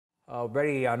A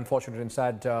very unfortunate and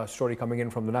sad story coming in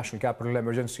from the National Capital.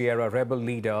 Emergency era rebel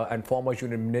leader and former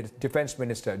Union Defence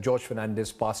Minister George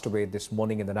Fernandes passed away this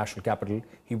morning in the National Capital.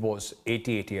 He was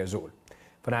 88 years old.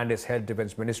 Fernandes held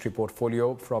Defence Ministry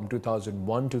portfolio from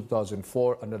 2001 to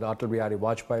 2004 under the Atal Bihari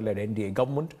Vajpayee-led NDA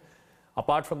government.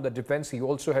 Apart from the defence, he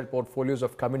also held portfolios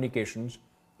of communications.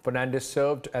 Fernandes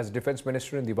served as Defence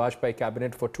Minister in the Vajpayee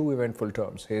cabinet for 2 eventful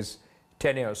terms. His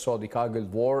tenure saw the Kargil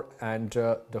War and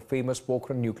the famous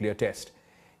Pokhran nuclear test.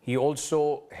 He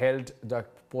also held the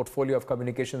portfolio of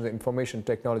Communications and Information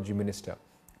Technology Minister.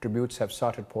 Tributes have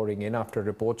started pouring in after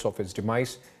reports of his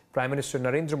demise. Prime Minister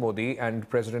Narendra Modi and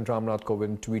President Ramnath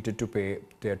Kovind tweeted to pay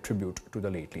their tribute to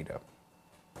the late leader.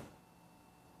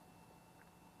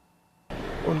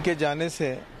 उनके जाने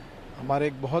से हमारे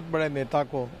एक बहुत बड़े नेता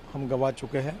को हम गवा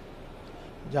चुके हैं।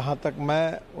 जहां तक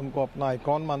मैं उनको अपना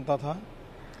आइकॉन मानता था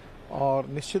और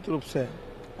निश्चित रूप से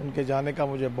उनके जाने का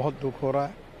मुझे बहुत दुख हो रहा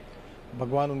है।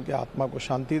 भगवान उनके आत्मा को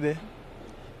शांति दे,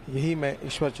 यही मैं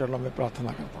ईश्वर चरणों में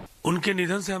प्रार्थना करता हूँ। उनके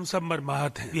निधन से हम सब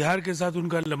मर्माहत हैं। बिहार के साथ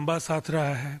उनका लंबा साथ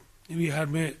रहा है। बिहार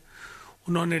में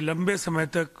उन्होंने लंबे समय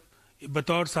तक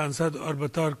बतौर सांसद और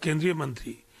बतौर केंद्रीय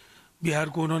मंत्री बिहार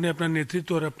को उन्होंने अपना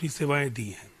नेतृत्व और अपनी सेवाएं दी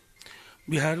हैं।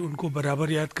 बिहार उनको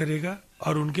बराबर याद करेगा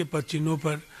और उनके पद चिन्हों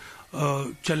पर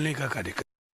चलने का कार्य करेगा।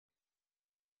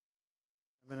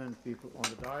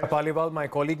 Paliwal, my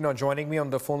colleague, now joining me on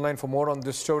the phone line for more on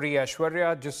this story.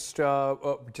 Aishwarya, just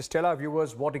tell our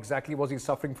viewers what exactly was he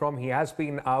suffering from. He has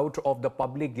been out of the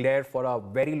public glare for a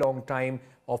very long time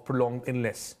of prolonged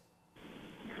illness.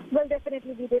 Well,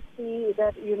 definitely we did see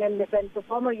that the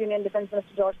former Union Defence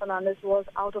Minister George Fernandes was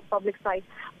out of public sight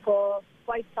for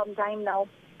quite some time now.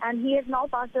 And he has now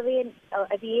passed away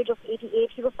at the age of 88.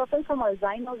 He was suffering from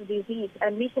Alzheimer's disease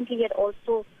and recently he had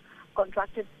also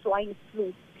contracted swine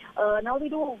flu. Now we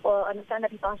do understand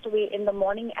that he passed away in the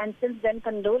morning, and since then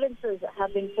condolences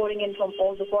have been pouring in from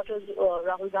all the quarters.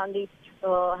 Rahul Gandhi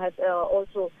has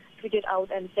also tweeted out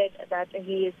and said that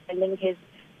he is sending his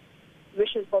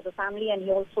wishes for the family, and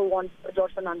he also wants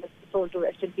George Fernandes' soul to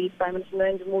rest in peace. Prime Minister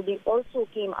Narendra Modi also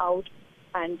came out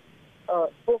and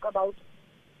spoke about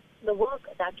the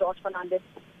work that George Fernandes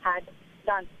had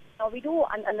done. Now, we do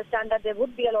understand that there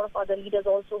would be a lot of other leaders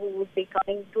also who would be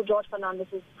coming to George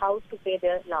Fernandes' house to pay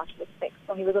their last respects.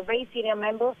 So, he was a very senior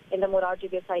member in the Morarji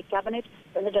Desai cabinet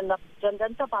when the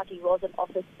Janata Party was in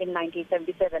office in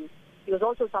 1977. He was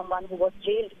also someone who was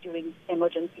jailed during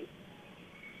emergencies.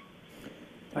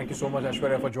 Thank you so much,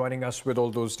 Aishwarya, for joining us with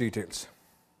all those details.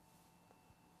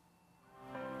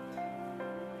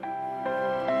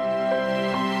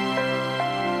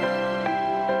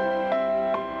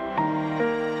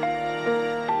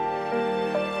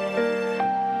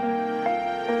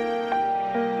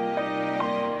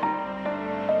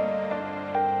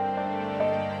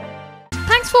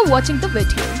 Thanks for watching the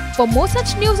video. For more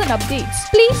such news and updates,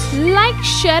 please like,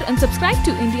 share and subscribe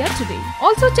to India Today.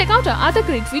 Also check out our other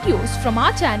great videos from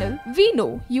our channel. We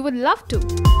know you would love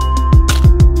to.